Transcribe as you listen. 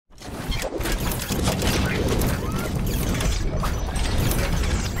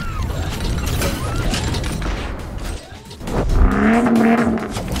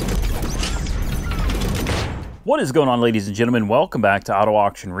What is going on, ladies and gentlemen? Welcome back to Auto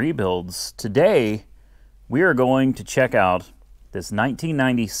Auction Rebuilds. Today, we are going to check out this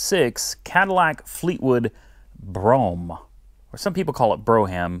 1996 Cadillac Fleetwood Brougham, or some people call it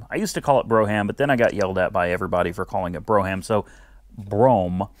Brougham. I used to call it Brougham, but then I got yelled at by everybody for calling it Brougham, so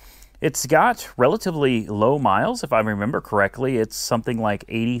Brougham. It's got relatively low miles, if I remember correctly. It's something like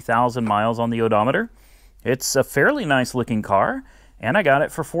 80,000 miles on the odometer. It's a fairly nice looking car, and I got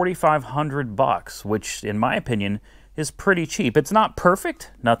it for $4,500, which in my opinion is pretty cheap. It's not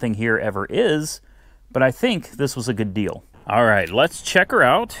perfect, nothing here ever is, but I think this was a good deal. All right, let's check her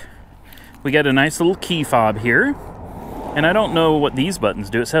out. We got a nice little key fob here, and I don't know what these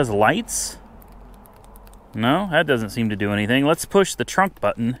buttons do. It says lights. No, that doesn't seem to do anything. Let's push the trunk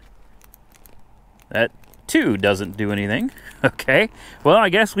button. That too doesn't do anything. Okay, well, I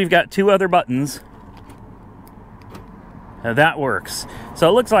guess we've got two other buttons. Now that works. So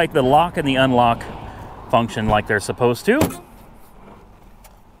it looks like the lock and the unlock function like they're supposed to.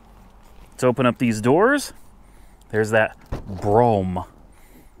 Let's open up these doors. There's that Brougham.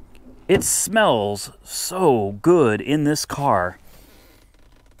 It smells so good in this car.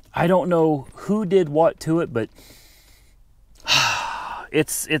 I don't know who did what to it, but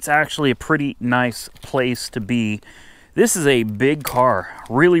it's actually a pretty nice place to be. This is a big car,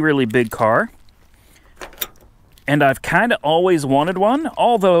 really big car. And I've kind of always wanted one,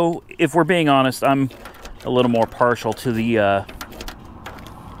 although, if we're being honest, I'm a little more partial to the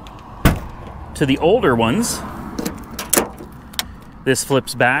older ones. This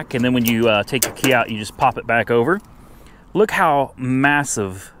flips back, and then when you take the key out, you just pop it back over. Look how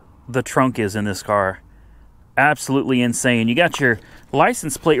massive the trunk is in this car. Absolutely insane. You got your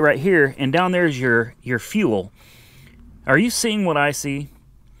license plate right here, and down there's your fuel. Are you seeing what I see?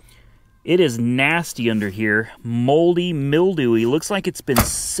 It is nasty under here, moldy, mildewy. Looks like it's been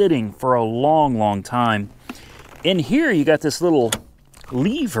sitting for a long time. In here, you got this little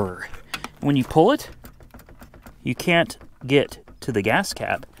lever. When you pull it, you can't get to the gas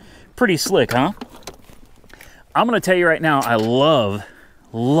cap. Pretty slick, huh? I'm gonna tell you right now, I love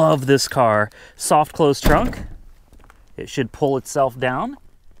this car. Soft close trunk. It should pull itself down.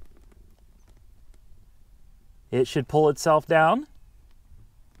 It should pull itself down.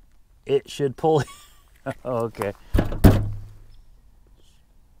 It should pull. Okay.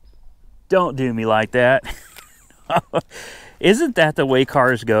 Don't do me like that. Isn't that the way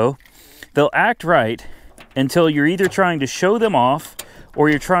cars go? They'll act right until you're either trying to show them off or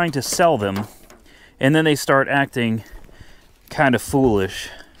you're trying to sell them. And then they start acting kind of foolish.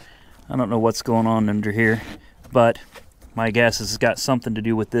 I don't know what's going on under here, but my guess is it's got something to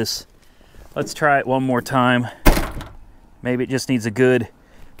do with this. Let's try it one more time. Maybe it just needs a good...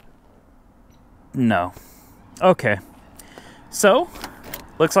 No. Okay. So,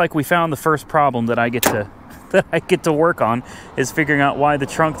 looks like we found the first problem that I get to work on, is figuring out why the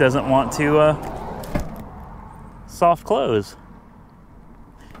trunk doesn't want to soft close.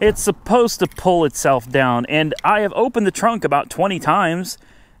 It's supposed to pull itself down, and I have opened the trunk about 20 times,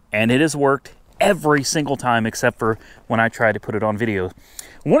 and it has worked every single time except for when I try to put it on video.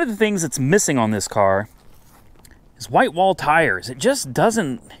 One of the things that's missing on this car is white wall tires. It just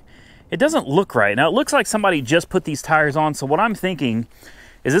doesn't... It doesn't look right. Now, it looks like somebody just put these tires on, so what I'm thinking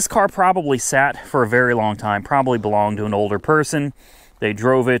is this car probably sat for a very long time, probably belonged to an older person. They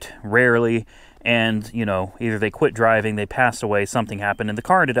drove it rarely, and, you know, either they quit driving, they passed away, something happened, and the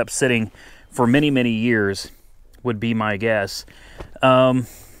car ended up sitting for many years, would be my guess. Yeah,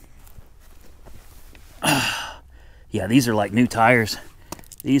 these are like new tires.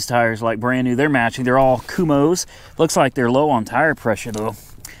 These tires are like brand new. They're matching. They're all Kumos. Looks like they're low on tire pressure, though.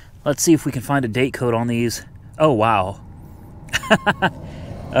 Let's see if we can find a date code on these. Oh, wow.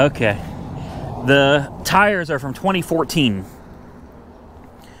 Okay. The tires are from 2014.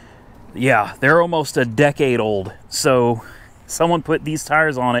 Yeah, they're almost a decade old. So someone put these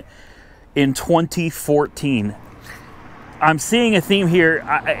tires on it in 2014. I'm seeing a theme here.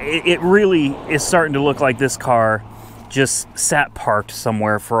 It really is starting to look like this car just sat parked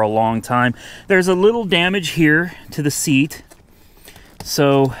somewhere for a long time. There's a little damage here to the seat.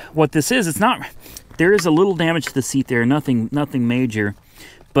 So what this is, it's not, there is a little damage to the seat there, nothing major,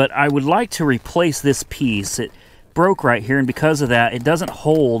 but I would like to replace this piece. It broke right here, and because of that, it doesn't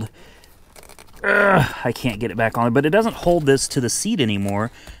hold, I can't get it back on, but it doesn't hold this to the seat anymore.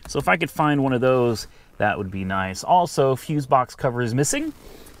 So if I could find one of those, that would be nice. Also, fuse box cover is missing,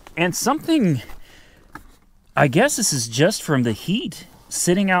 and something, I guess this is just from the heat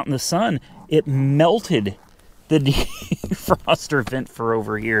sitting out in the sun, it melted the defroster vent for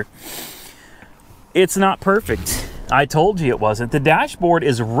over here. It's not perfect. I told you it wasn't. The dashboard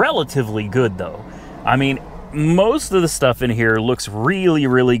is relatively good, though. I mean, most of the stuff in here looks really,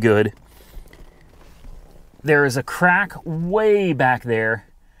 really good. There is a crack way back there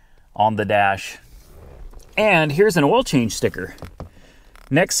on the dash. And here's an oil change sticker.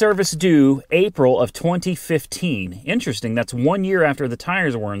 Next service due April of 2015. Interesting, that's 1 year after the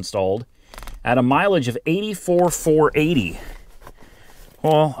tires were installed at a mileage of 84,480.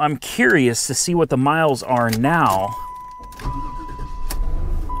 Well, I'm curious to see what the miles are now.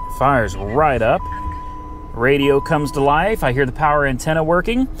 Fires right up. Radio comes to life. I hear the power antenna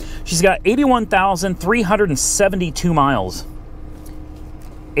working. She's got 81,372 miles.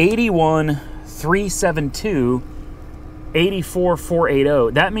 81,372,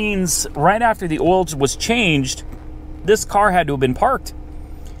 84,480. That means right after the oil was changed, this car had to have been parked.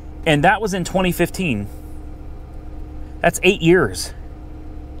 And that was in 2015. That's 8 years.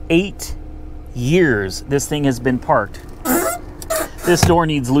 8 years this thing has been parked. This door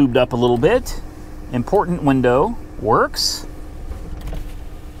needs lubed up a little bit. Important window works.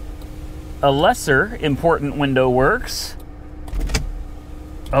 A lesser important window works.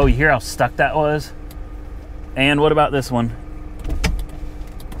 Oh, you hear how stuck that was? And what about this one?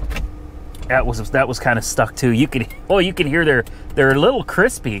 That was kind of stuck too. You can hear they're a little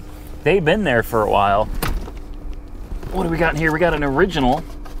crispy. They've been there for a while. What do we got in here? We got an original.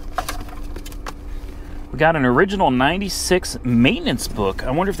 We got an original 96 maintenance book.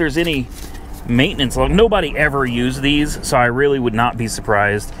 I wonder if there's any maintenance log. Nobody ever used these, so I really would not be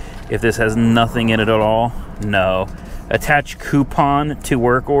surprised if this has nothing in it at all. No. Attach coupon to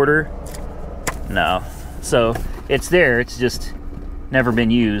work order. No. So it's there, it's just never been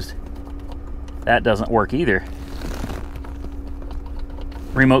used. That doesn't work either.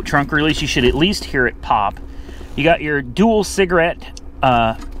 Remote trunk release, you should at least hear it pop. You got your dual cigarette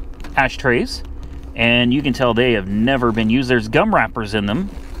ashtrays, and you can tell they have never been used. There's gum wrappers in them,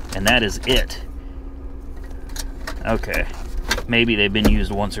 and that is it. Okay, maybe they've been used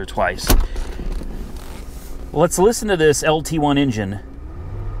once or twice. Let's listen to this LT1 engine.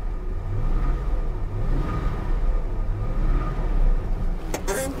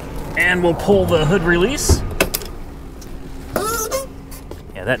 And we'll pull the hood release.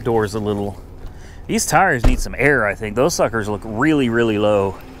 Yeah, that door's a little... These tires need some air, I think. Those suckers look really, really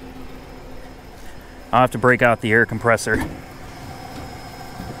low. I'll have to break out the air compressor.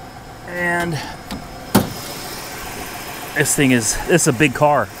 And this is a big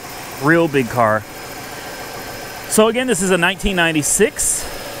car. Real big car. So again, this is a 1996,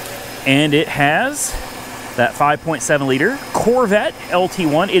 and it has that 5.7 liter Corvette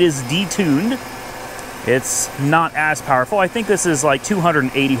LT1. It is detuned. It's not as powerful. I think this is like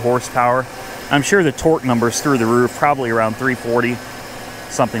 280 horsepower. I'm sure the torque number's through the roof, probably around 340,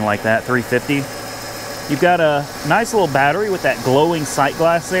 something like that, 350. You've got a nice little battery with that glowing sight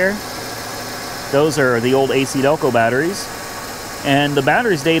glass there. Those are the old AC Delco batteries. And the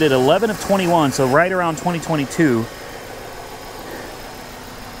battery's dated 11 of 21, so right around 2022.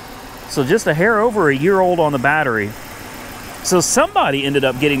 So just a hair over a year old on the battery. So somebody ended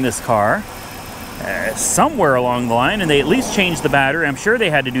up getting this car somewhere along the line, and they at least changed the battery. I'm sure they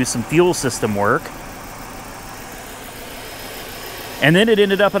had to do some fuel system work. And then it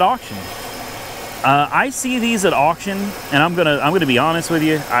ended up at auction. I see these at auction, and I'm gonna be honest with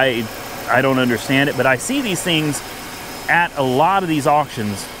you. I don't understand it, but I see these things at a lot of these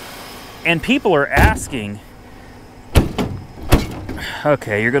auctions, and people are asking,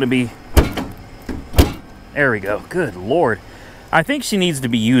 okay, you're gonna be, there we go, good Lord. I think she needs to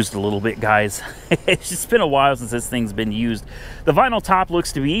be used a little bit, guys. It's just been a while since this thing's been used. The vinyl top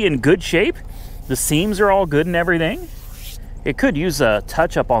looks to be in good shape. The seams are all good and everything. It could use a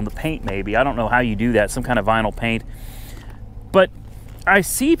touch-up on the paint, maybe. I don't know how you do that, some kind of vinyl paint. But I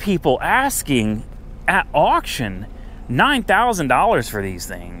see people asking at auction $9,000 for these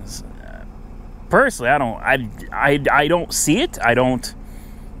things. Personally, I don't see it.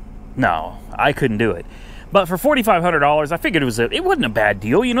 No, I couldn't do it. But for $4,500, I figured it wasn't a bad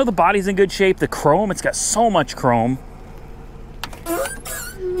deal. You know, the body's in good shape. The chrome, it's got so much chrome.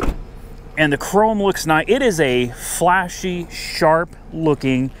 And the chrome looks nice. It is a flashy,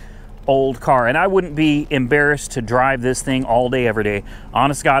 sharp-looking old car. And I wouldn't be embarrassed to drive this thing all day, every day.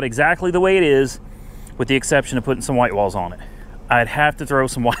 Honest to God, exactly the way it is, with the exception of putting some white walls on it. I'd have to throw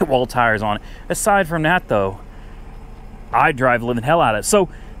some white wall tires on it. Aside from that, though, I'd drive the living hell out of it. So,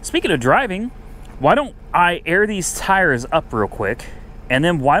 speaking of driving, why don't I air these tires up real quick, and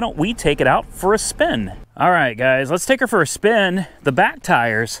then why don't we take it out for a spin? All right, guys, let's take her for a spin. The back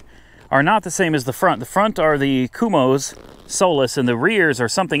tires are not the same as the front. The front are the Kumho's Solus, and the rears are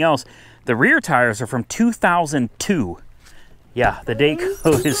something else. The rear tires are from 2002. Yeah, the date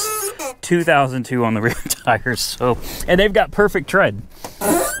code is 2002 on the rear tires. So, and they've got perfect tread.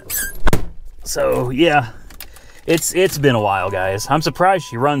 So yeah, it's been a while, guys. I'm surprised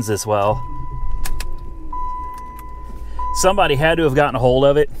she runs this well. Somebody had to have gotten a hold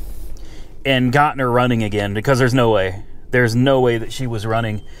of it and gotten her running again, because there's no way that she was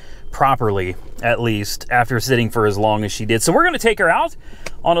running properly, at least after sitting for as long as she did. So we're going to take her out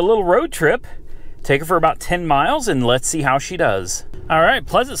on a little road trip, take her for about 10 miles, and let's see how she does. All right,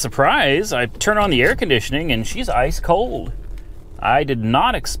 pleasant surprise. I turn on the air conditioning and she's ice cold. I did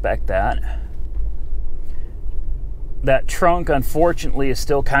not expect that. That trunk, unfortunately, is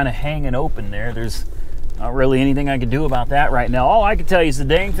still kind of hanging open there. There's not really anything I can do about that right now. All I can tell you is the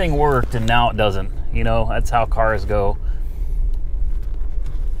dang thing worked, and now it doesn't. You know, that's how cars go.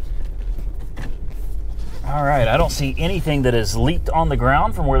 All right, I don't see anything that has leaked on the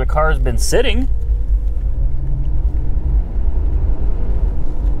ground from where the car's been sitting.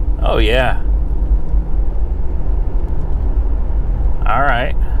 Oh, yeah. All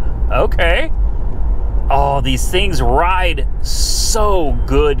right. Okay. Oh, these things ride so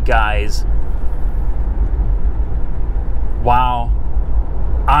good, guys. Wow.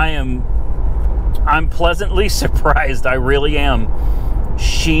 I'm pleasantly surprised. I really am.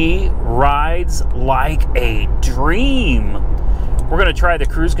 She rides like a dream. We're going to try the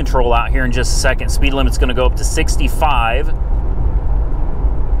cruise control out here in just a second. Speed limit's going to go up to 65.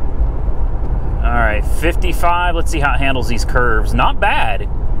 All right, 55. Let's see how it handles these curves. Not bad.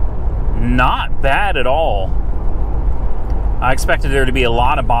 Not bad at all. I expected there to be a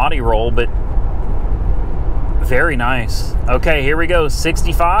lot of body roll, but very nice. Okay, here we go.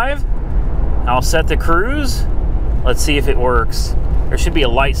 65. I'll set the cruise. Let's see if it works. There should be a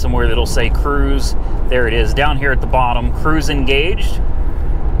light somewhere that'll say cruise. There it is, down here at the bottom. Cruise engaged.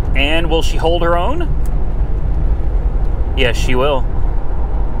 And will she hold her own? Yes, she will.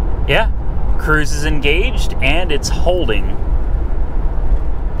 Yeah, cruise is engaged and it's holding.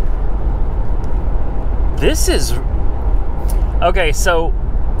 This is... Okay, so...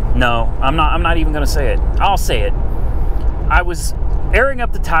 No, I'm not even going to say it. I'll say it. I was airing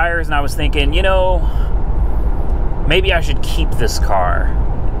up the tires and I was thinking, you know, maybe I should keep this car.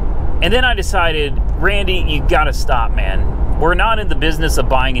 And then I decided, Randy, you got to stop, man. We're not in the business of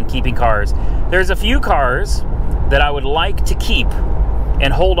buying and keeping cars. There's a few cars that I would like to keep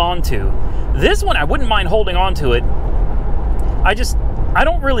and hold on to. This one, I wouldn't mind holding on to it. I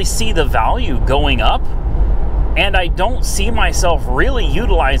don't really see the value going up. And I don't see myself really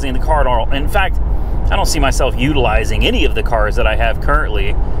utilizing the car at all. In fact, I don't see myself utilizing any of the cars that I have currently,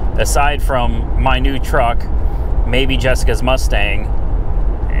 aside from my new truck, maybe Jessica's Mustang,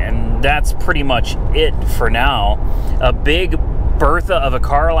 and that's pretty much it for now. A big Bertha of a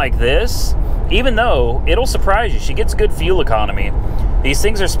car like this, even though it'll surprise you, she gets good fuel economy. These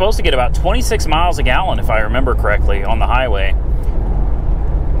things are supposed to get about 26 miles a gallon, if I remember correctly, on the highway.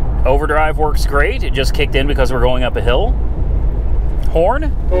 Overdrive works great. It just kicked in because we're going up a hill.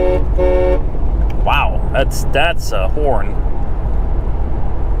 Horn. Wow, that's a horn.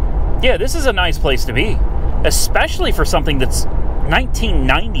 Yeah, this is a nice place to be, especially for something that's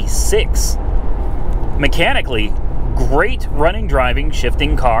 1996. Mechanically, great running, driving,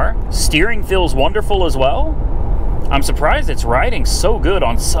 shifting car. Steering feels wonderful as well. I'm surprised it's riding so good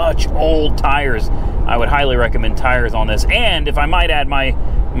on such old tires. I would highly recommend tires on this. And if I might add my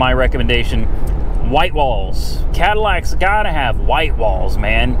recommendation, white walls. Cadillac's gotta have white walls,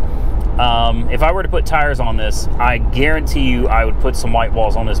 man. If I were to put tires on this, I guarantee you I would put some white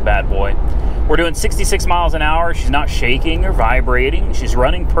walls on this bad boy. We're doing 66 miles an hour. She's not shaking or vibrating. She's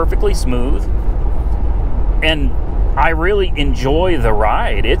running perfectly smooth. And I really enjoy the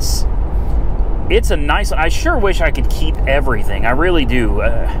ride. It's a nice... I sure wish I could keep everything. I really do.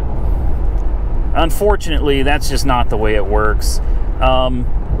 Unfortunately, that's just not the way it works.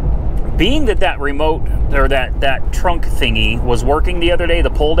 Being that remote, or that trunk thingy was working the other day, the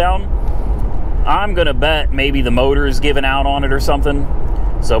pull down, I'm gonna bet maybe the motor's given out on it or something.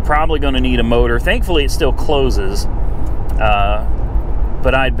 So probably gonna need a motor. Thankfully it still closes,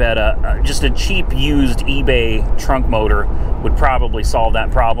 but I'd bet just a cheap used eBay trunk motor would probably solve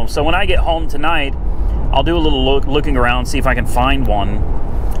that problem. So when I get home tonight, I'll do a little looking around, see if I can find one,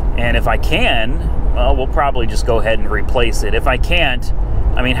 and if I can, well, we'll probably just go ahead and replace it. If I can't,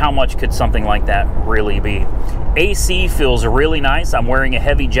 I mean, how much could something like that really be? AC feels really nice. I'm wearing a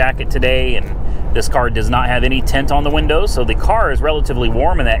heavy jacket today, and this car does not have any tint on the windows, so the car is relatively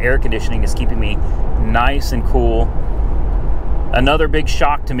warm, and that air conditioning is keeping me nice and cool. Another big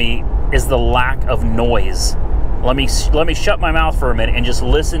shock to me is the lack of noise. Let me shut my mouth for a minute and just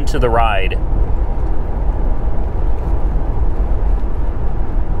listen to the ride.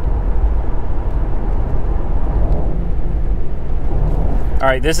 All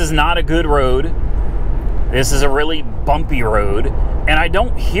right, this is not a good road. This is a really bumpy road, and I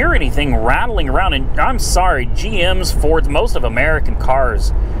don't hear anything rattling around. And I'm sorry, GMs, Fords, most of American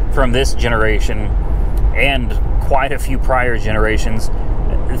cars from this generation and quite a few prior generations,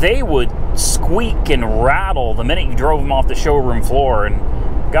 they would squeak and rattle the minute you drove them off the showroom floor.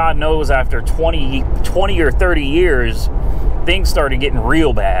 And God knows, after 20 or 30 years, things started getting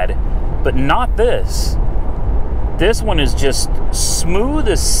real bad. But not this. This one is just smooth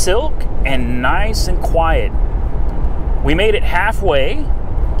as silk and nice and quiet. We made it halfway,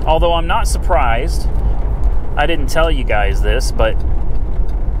 although I'm not surprised. I didn't tell you guys this, but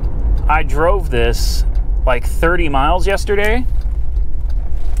I drove this like 30 miles yesterday.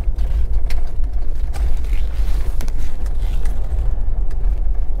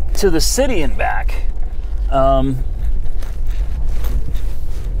 To the city and back.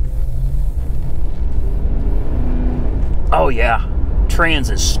 Oh yeah, trans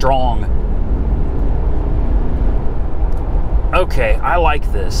is strong. Okay, I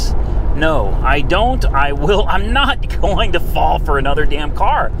like this. No, I don't. I'm not going to fall for another damn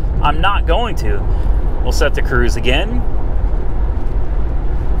car. I'm not going to. We'll set the cruise again.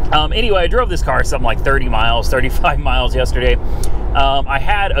 Anyway, I drove this car something like 30 miles, 35 miles yesterday. I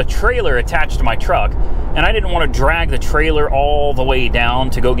had a trailer attached to my truck, and I didn't want to drag the trailer all the way down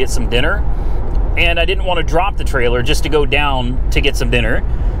to go get some dinner. And I didn't want to drop the trailer just to go down to get some dinner.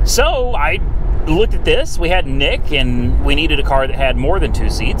 So I looked at this. We had Nick, and we needed a car that had more than 2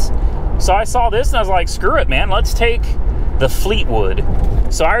 seats. So I saw this, and I was like, screw it, man. Let's take the Fleetwood.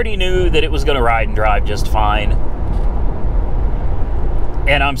 So I already knew that it was going to ride and drive just fine.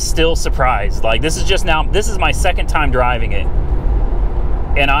 And I'm still surprised. Like, this is my second time driving it.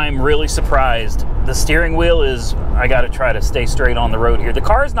 And I'm really surprised. The steering wheel is, I got to try to stay straight on the road here. The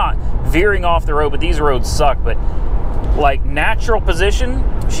car's not veering off the road, but these roads suck. But like natural position,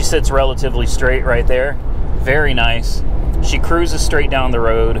 she sits relatively straight right there. Very nice. She cruises straight down the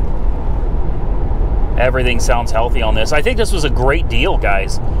road. Everything sounds healthy on this. I think this was a great deal,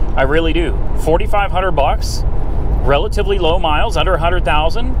 guys. I really do. $4,500, relatively low miles, under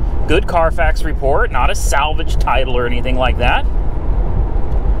 100,000. Good Carfax report, not a salvage title or anything like that.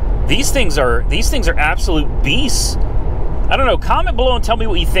 These things are absolute beasts. I don't know, comment below and tell me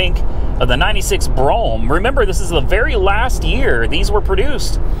what you think of the 96 Brougham. Remember, this is the very last year these were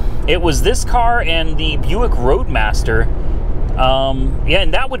produced. It was this car and the Buick Roadmaster. Yeah,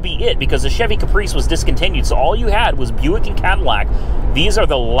 and that would be it, because the Chevy Caprice was discontinued, so all you had was Buick and Cadillac. These are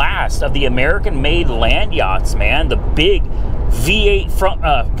the last of the American-made land yachts, man. The big V8 front,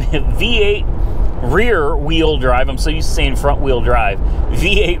 V8 rear wheel drive. I'm so used to saying front wheel drive.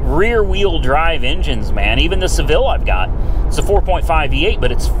 V8 rear wheel drive engines, man. Even the Seville I've got, it's a 4.5 V8,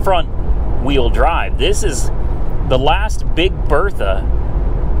 but it's front wheel drive. This is the last big Bertha.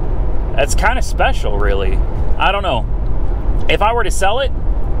 That's kind of special, really. I don't know. If I were to sell it,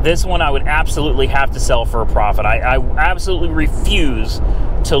 this one I would absolutely have to sell for a profit. I absolutely refuse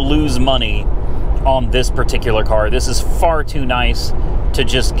to lose money on this particular car. This is far too nice to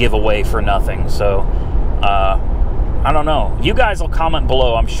just give away for nothing. So I don't know. You guys will comment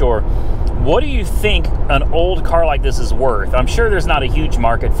below, I'm sure. What do you think an old car like this is worth? I'm sure there's not a huge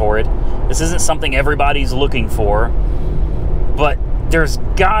market for it. This isn't something everybody's looking for, but there's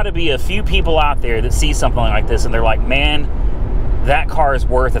got to be a few people out there that see something like this and they're like, man, that car is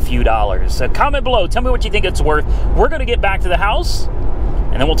worth a few dollars. So comment below, tell me what you think it's worth. We're going to get back to the house,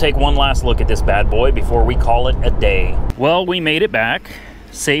 and then we'll take one last look at this bad boy before we call it a day. Well, we made it back,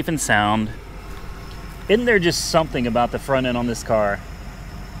 safe and sound. Isn't there just something about the front end on this car?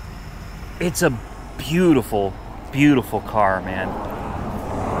 It's a beautiful, beautiful car, man.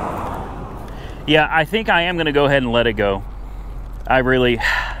 Yeah, I think I am going to go ahead and let it go. I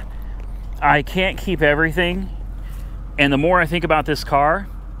can't keep everything. And the more I think about this car,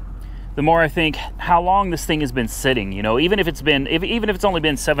 the more I think how long this thing has been sitting. You know, even if it's only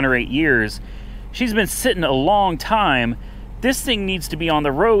been 7 or 8 years, she's been sitting a long time. This thing needs to be on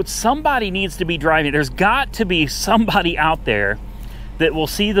the road. Somebody needs to be driving. There's got to be somebody out there that will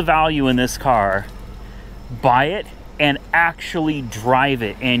see the value in this car, buy it, and actually drive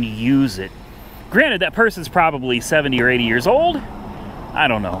it and use it. Granted, that person's probably 70 or 80 years old. I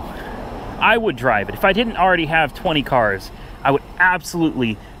don't know. I would drive it. If I didn't already have 20 cars, I would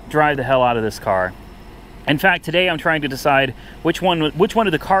absolutely drive the hell out of this car. In fact, today I'm trying to decide which one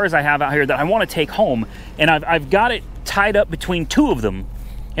of the cars I have out here that I want to take home, and I've got it tied up between 2 of them.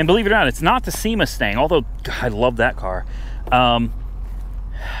 And believe it or not, it's not the Sea Mustang, although God, I love that car.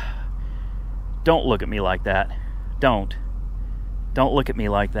 Don't look at me like that. Don't look at me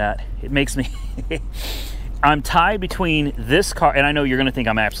like that. It makes me I'm tied between this car, and I know you're going to think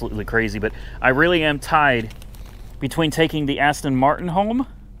I'm absolutely crazy, but I really am tied between taking the Aston Martin home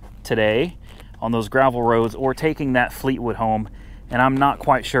today on those gravel roads or taking that Fleetwood home, and I'm not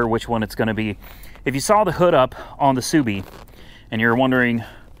quite sure which one it's going to be. If you saw the hood up on the Subi and you're wondering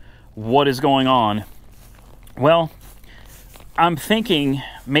what is going on, well, I'm thinking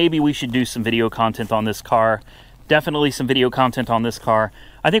maybe we should do some video content on this car. Definitely some video content on this car.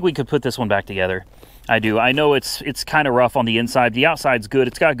 I think we could put this one back together. I do. I know it's kind of rough on the inside. The outside's good.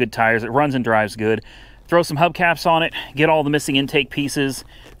 It's got good tires. It runs and drives good. Throw some hubcaps on it. Get all the missing intake pieces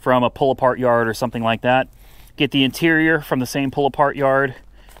from a pull-apart yard or something like that. Get the interior from the same pull-apart yard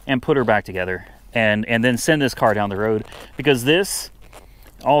and put her back together. And then send this car down the road. Because this,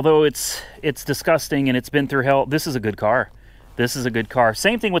 although it's disgusting and it's been through hell, this is a good car. This is a good car.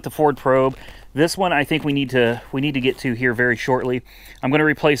 Same thing with the Ford Probe. This one I think we need to get to here very shortly. I'm going to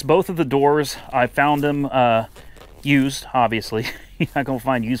replace both of the doors. I found them used, obviously. You're not going to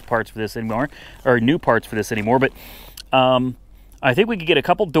find used parts for this anymore, or new parts for this anymore. But I think we could get a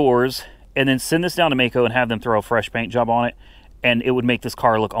couple doors and then send this down to Mako and have them throw a fresh paint job on it. And it would make this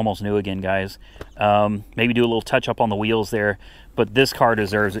car look almost new again, guys. Maybe do a little touch up on the wheels there. But this car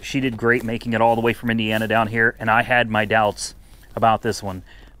deserves it. She did great making it all the way from Indiana down here. And I had my doubts about this one,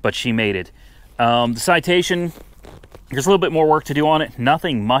 but she made it. The Citation, there's a little bit more work to do on it.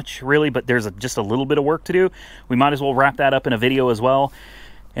 Nothing much, really, but there's just a little bit of work to do. We might as well wrap that up in a video as well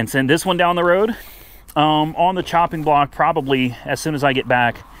and send this one down the road. On the chopping block, probably as soon as I get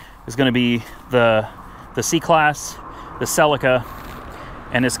back, is going to be the C-Class, the Celica,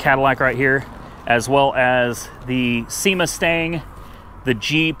 and this Cadillac right here, as well as the Sea Mustang, the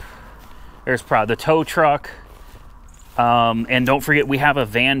Jeep, there's probably the tow truck, and don't forget we have a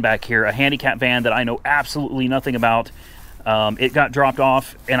van back here, a handicap van that I know absolutely nothing about. It got dropped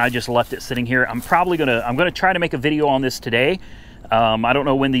off and I just left it sitting here. I'm gonna try to make a video on this today. I don't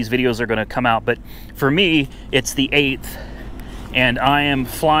know when these videos are gonna come out, but for me it's the 8th and I am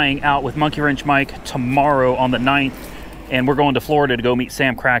flying out with Monkey Wrench Mike tomorrow on the 9th, and we're going to Florida to go meet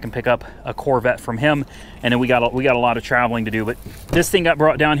Sam Crack and pick up a Corvette from him. And then we got a lot of traveling to do, but this thing got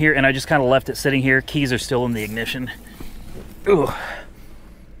brought down here and I just kind of left it sitting here. Keys are still in the ignition. Ooh,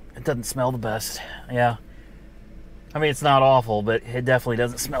 it doesn't smell the best. Yeah, I mean, it's not awful, but it definitely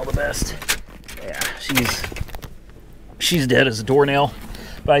doesn't smell the best. Yeah, she's dead as a doornail.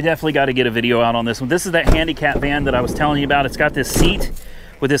 But I definitely got to get a video out on this one. This is that handicap van that I was telling you about. It's got this seat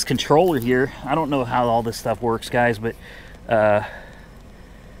with this controller here. I don't know how all this stuff works, guys, but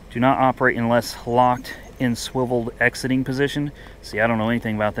do not operate unless locked in swiveled exiting position. See, I don't know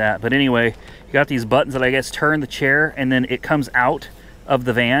anything about that. But anyway, you got these buttons that I guess turn the chair, and then it comes out of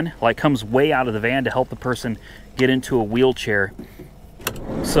the van, like comes way out of the van to help the person get into a wheelchair.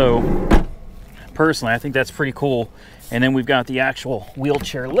 So personally, I think that's pretty cool. And then we've got the actual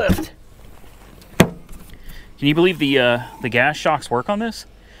wheelchair lift. Can you believe the gas shocks work on this?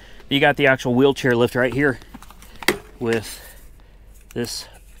 You got the actual wheelchair lift right here with this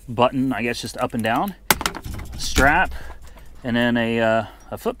button, I guess just up and down, strap, and then a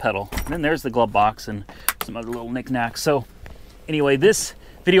foot pedal. And then there's the glove box and some other little knickknacks. So anyway, this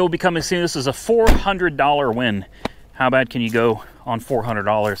video will be coming soon. This is a $400 win. How bad can you go on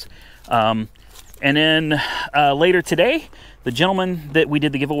 $400? And then later today, the gentleman that we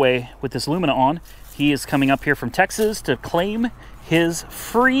did the giveaway with this Lumina on, he is coming up here from Texas to claim his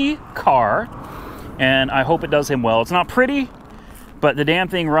free car. And I hope it does him well. It's not pretty, but the damn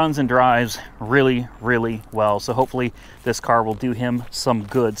thing runs and drives really, really well. So hopefully this car will do him some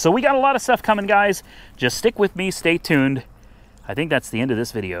good. So we got a lot of stuff coming, guys. Just stick with me, stay tuned. I think that's the end of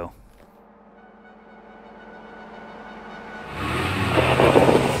this video.